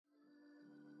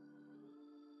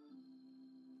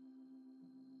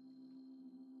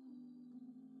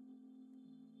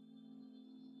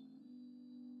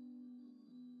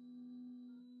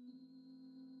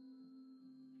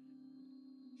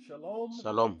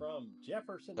Salom.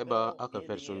 Eba aka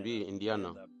Fersonbi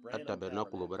Indiana at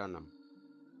Tabernaculo Branham.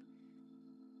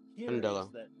 Ndaga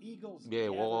bie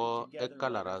wo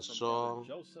ekalara so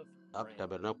ak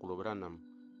Tabernaculo Branham.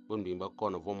 Bundi ba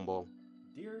kono vombo.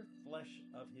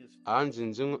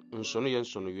 Ndzidzinn Nson Yea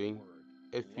Nson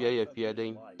Yea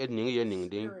Dein, Ening Yea Ening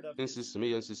Dein, NSÍSIM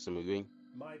Yea.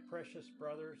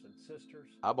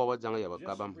 Abawa zanga ya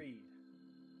bakabam.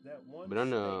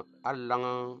 Benana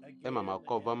alanga emama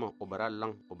kovama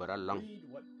obaralang.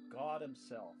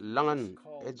 Langan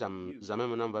ejam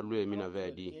zamemana value mina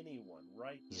vedi.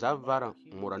 Zavara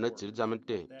murana tir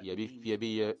zamte ya bi fie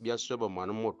bi sobo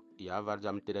manumot ya var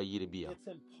zamte da yirbiya.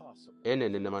 Ene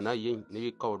ne mana yin ne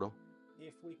bi kawdo.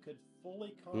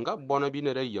 Nga bona bi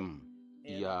ne yem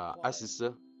ya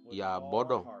asisa ya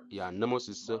bodo ya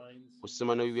namosisa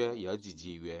usimana we ya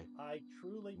jijiwe.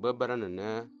 Babarana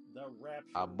ne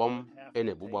abom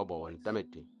ene buba bawan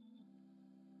tamete.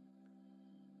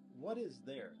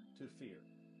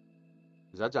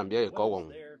 Zajam bia ye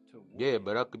kawong bia ye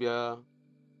barak bia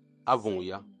avung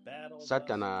ya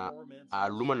satana a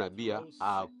lumana bia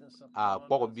a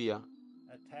pok bia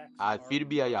a fir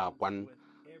bia ya kwan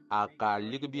a ka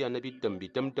lig bia na bitem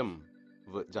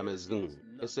zamezing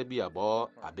ese bia bo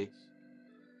abe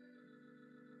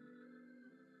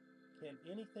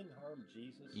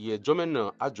ye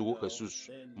jomen ajugu Jesus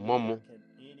momo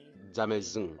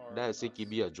zamezing da ese ki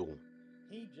bia jugu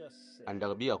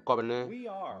andar bia kobne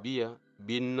bia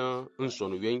bin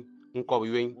Nson Yea Ncobo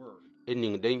Yea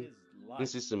Ening Dein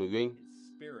NSÍSIM Yea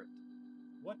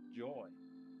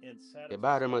e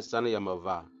bare ma sana ya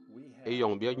mava e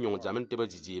yong bia nyong zaman tebe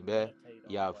jiji be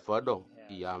ya fodo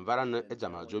ya varana e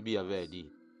jama jo bia vedi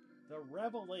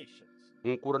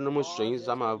nkurana mo soyin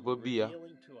zama vo bia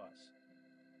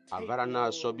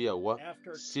avarana so bia wa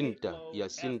sinta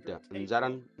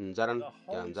nzaran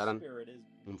ya nzaran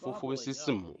mfufu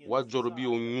NSÍSIM wa jorbi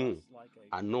onyu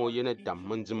ano yene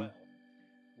tammanjim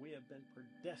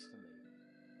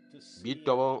bi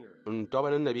tobo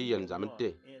ntoba na bi yen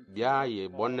zamte bia ye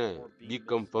bonne bi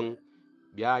kamfang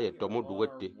bia ye tomo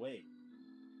duwete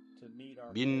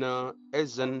binna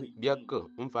ezen bia ke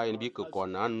mfayin bi ke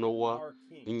kona nowa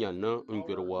nyana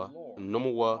nkwerwa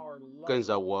nomuwa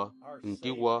kenzawa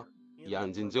ntiwa ya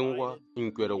Ndzidzinn wa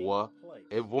nkwerwa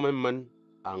evomemen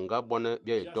anga bonne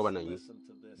bia ye toba na yi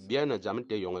bia na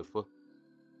zamte yongefo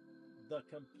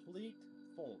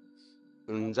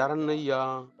nzaran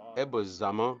ya ebe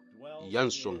zama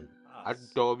Nson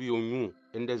adobi onyu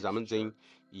ende zamzen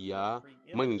ya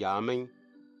manyamen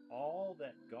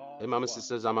emam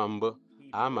sise zama mbe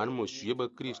aman mo suyebe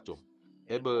Kristo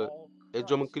ebe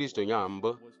ejom Kristo nya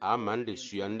mbe aman de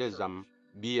suyande zam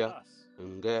bia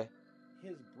nge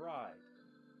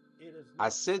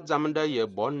ase zamda ye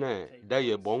bonne da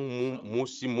ye bon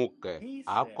musimuke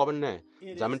akobne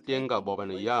zamtenga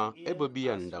bobane ya ebe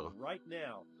bia ndaga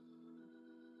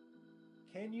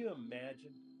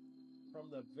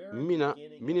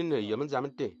mini ne yem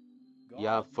zamte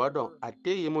ya fado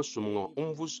ate yemo sumungo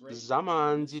umvus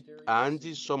zama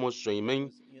anzi somo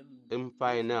soimen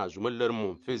emfaina azumeler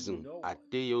mon fezin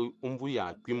ate ye umvu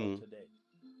ya kwimu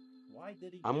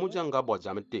amujanga bo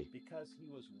zamte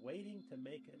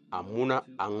amuna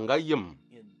angayem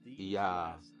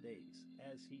ya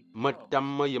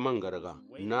matamma yemangarga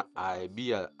na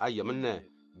aibiya ayemne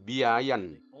biya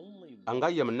yan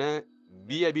angayem ne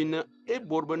biya bin e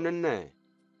borbonne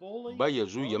ba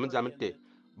yezu yem zamte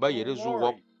ba yere zu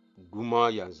wok duma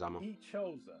ya zama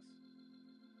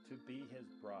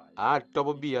a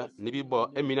tobo biya ni bi bo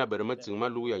emina bermatin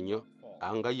malu ya nyo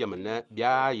anga yemne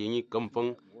bia yini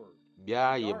kamfang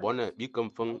bia ye bona bi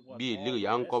kamfang bi lig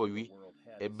ya Ncobo wi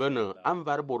e bena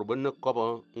anvar borbonne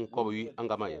kobo Ncobo wi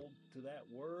anga ma ye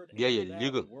bia ye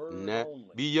lig ne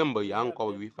bi yemba ya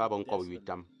Ncobo wi fa bon Ncobo wi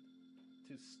tam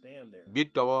bi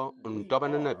tobo ntoba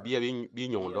na bia bi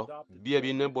nyondo bia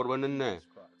bi ne borbonne ne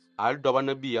al doba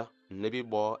na bia ne bi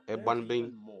bo e ban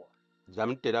bin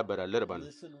zamte da bara lerban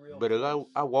berga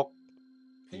a wok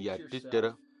ya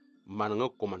titera mananga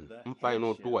kuman mfai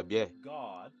no tuwa bie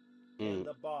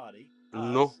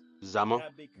no zama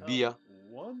bia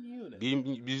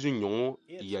bizu nyongo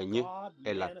ya nye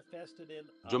elat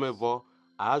jomevo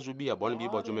azu bia bon bi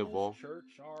bo jomevo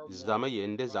zama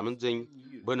yende zaman zen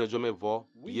bana jomevo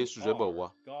yesu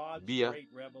zebawa bia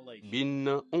bin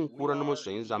unkura no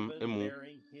so zam emu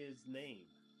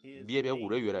bia bia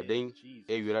wura yura den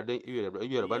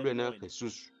yura balwe na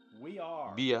Jesus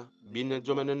bia bin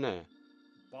jomenene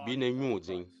bin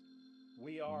nyuzin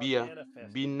bia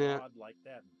bin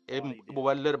bo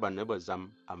waler ban ba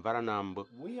zam amvara nambo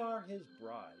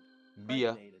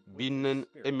bia binen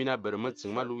emina berma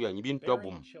tsingma lu ya nyibin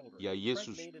tobum ya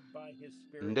Jesus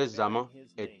nde zama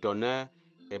etone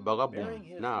ebaga bum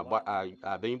na ba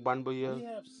a ben ban bo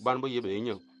ye be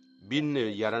nyen bin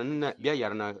yarana bia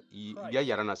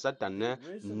yarana satan ne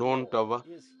non tova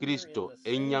Kristo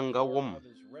enyanga wom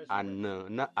an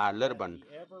na alerban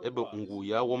ebe ngu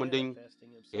ya wom den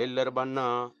elerban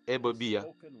na ebe bia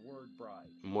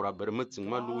mura berma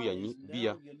tsingma lu ya nyi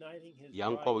bia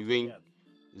Ncobo wen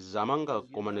zamanga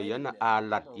komane yana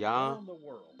alat ya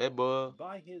ebe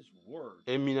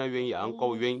emina wen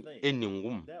Ncobo wen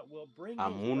eningum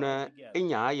amuna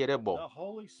enya yere bo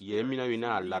ye emina wen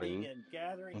alarin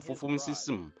mfufum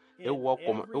sisim ewa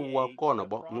kono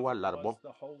bo nwa larbo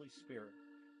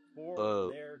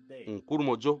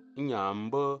nkurmojo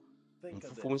nyamba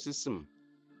mfufum sisim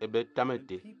ebe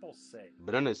tamete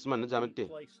brana sima na jamete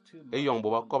eyong bo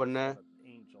bakobne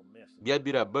bia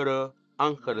bira bere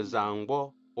ankhar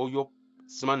zangbo oyop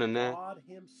simanene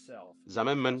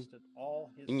zamemen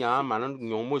nya manan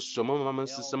nyomo somo maman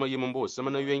sisama yimbo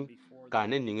samana yen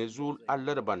kane ninge zul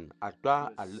alerban atwa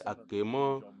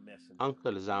akemo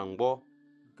ankhar zangbo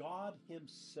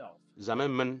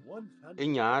zamemen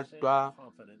nya twa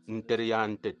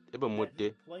nteriyantet ebe mote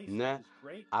ne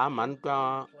aman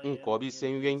twa nkobi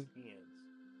senyen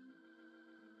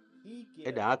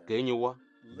eda akenyiwa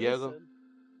biega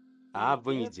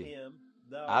avanyije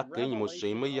akenyi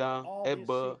mosoyima ya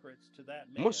ebe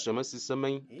mosoyima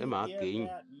sisamay ema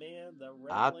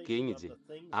akenyije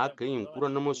akenyi nkura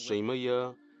na mosoyima ya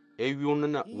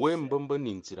ewiunana wembamba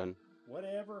nintiran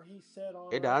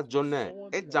eda ajone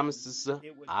ejam sisa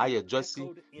aya josi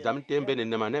jam tembe ne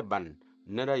nemane ban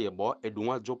nera yebo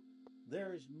edunwa job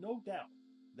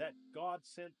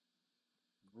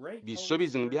bisobi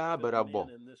zingbia barabo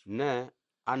ne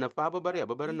anafa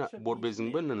babare na borbe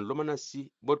zingbe nan lomana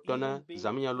si botona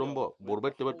zamiya lombo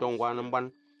borbe tebe tongwanan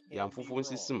ban ya mfufun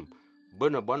sisim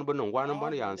bana bana ngwanan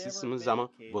ban ya sisim zama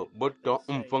boto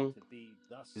mfung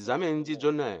zame nji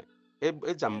jona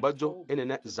e jambajo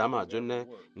enene zama jona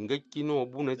ngekino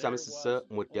bune jam sisa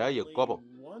motia ye kobo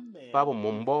fabo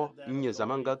mombo nye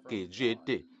zamanga ke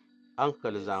juete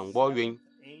ankal zangbo wen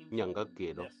nyanga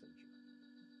kedo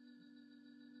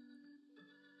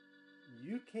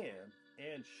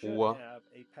wa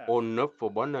onna fo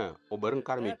bona oberin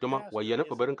karmi tuma wa yana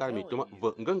fo berin karmi tuma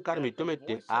ngan karmi tuma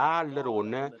te a lero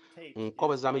ne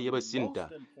nkoba zama yeba sinta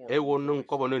e wonno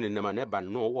nkoba no ne mane ban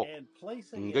no wok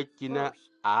ngakina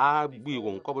a bi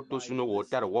won nkoba to suno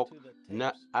wotar wok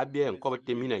na abia nkoba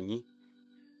te minanyi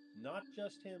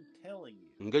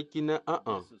ngakina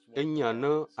enya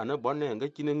no ana bonne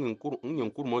ngakina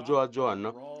nkur mojo ajo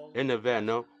ana ene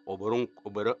vena oberin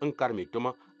nkarmi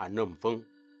tuma anam fang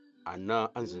ana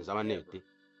anzin zamanete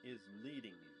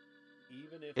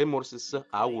emorsisa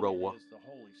awurawa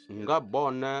nga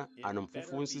bona anam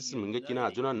fufun sisim ngekina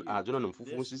ajuna nam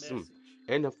fufun sisim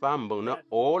ene fambo na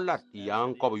olat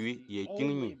Ncobo ye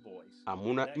kinyi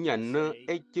amuna nyanna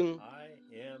eking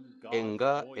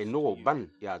enga eno ban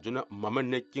ya ajuna mama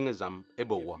ne king zam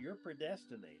ebowa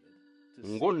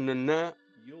ngon na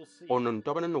onon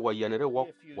tobana no wayanere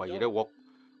wok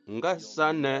nga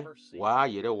sanne wa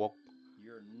yere wok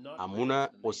amuna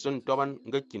osun toban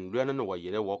nga kinluana no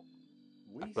wayere wok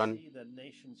atwan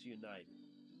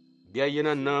bia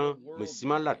yena na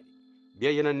mesimalat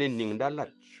bia yena ne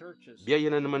ningdalat bia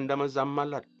yena na mandama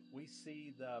zammalat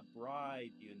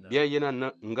bia yena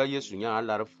na nga Yesu nya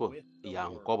alarfo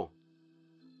Ncobo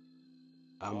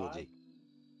amuje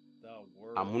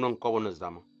amuna Ncobo na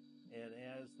zama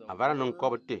avara na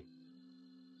Ncobo te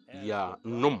ya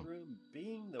num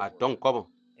aton Ncobo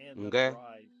nga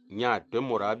nya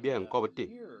temora bia Ncobo te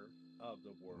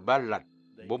balat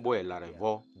bobo elare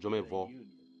vo jome vo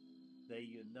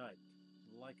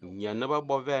nya ne ba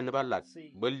bove ne balat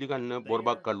beligan ne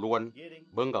borba kaluan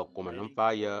benga koma nan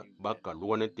faya ba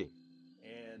kaluan te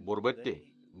borbete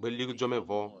belig jome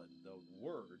vo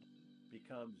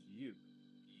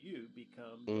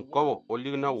Ncobo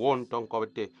oligna won ton Ncobo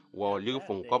te wa olig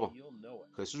fun Ncobo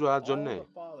Jesus a jonne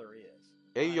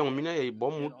eyong mina e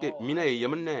bomute mina e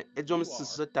yemne ejom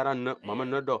sisa taran mama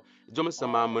nado ejom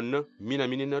sama amne mina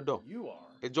minina do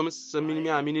ejom samini mi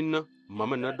aminina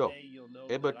mama nado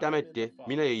ebe tamete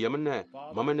mina e yemne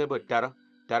mama ne betara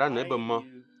tara ne be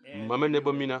mama ne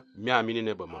be mina mi amini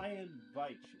ne be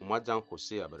ma jan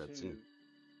Hosea baratin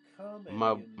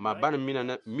ma ban mina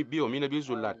na mi bio mina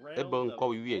bizulat ebe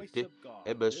Ncobo wiete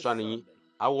ebe swani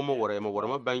awo mo wore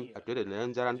ma ban atede na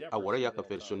njaran awore ya ka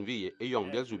version vie eyong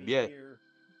bezu bie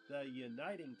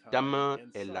dama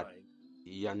elat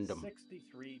yandam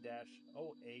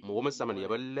mo woma saman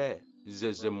yaballe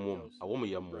zezem mum awoma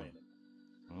yamum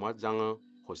ma jang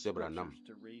Jose Branham.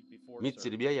 Mi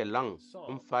tsirbia ya lang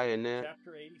mfa ne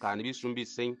kan bi sumbi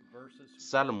sen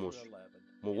Salmus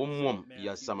mo womom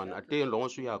ya saman ate longo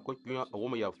su ya ko kya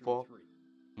awom ya fo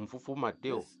mfufu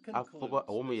Mateo afoba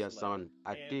awom ya saman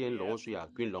ate longo su ya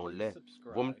kwin long le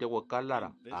vom te wo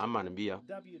kalara aman biya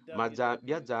maza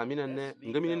bia zamina ne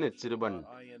ngamine ne tsirban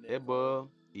ebo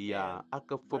ya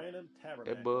akafop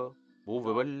ebo bo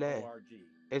vebele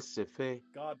SF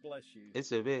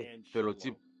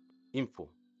fellowship info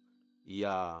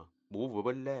ya bo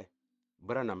vebele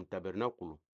Branham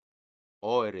tabernacle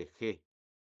ORG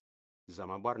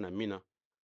zama barna mina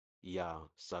ya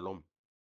salom.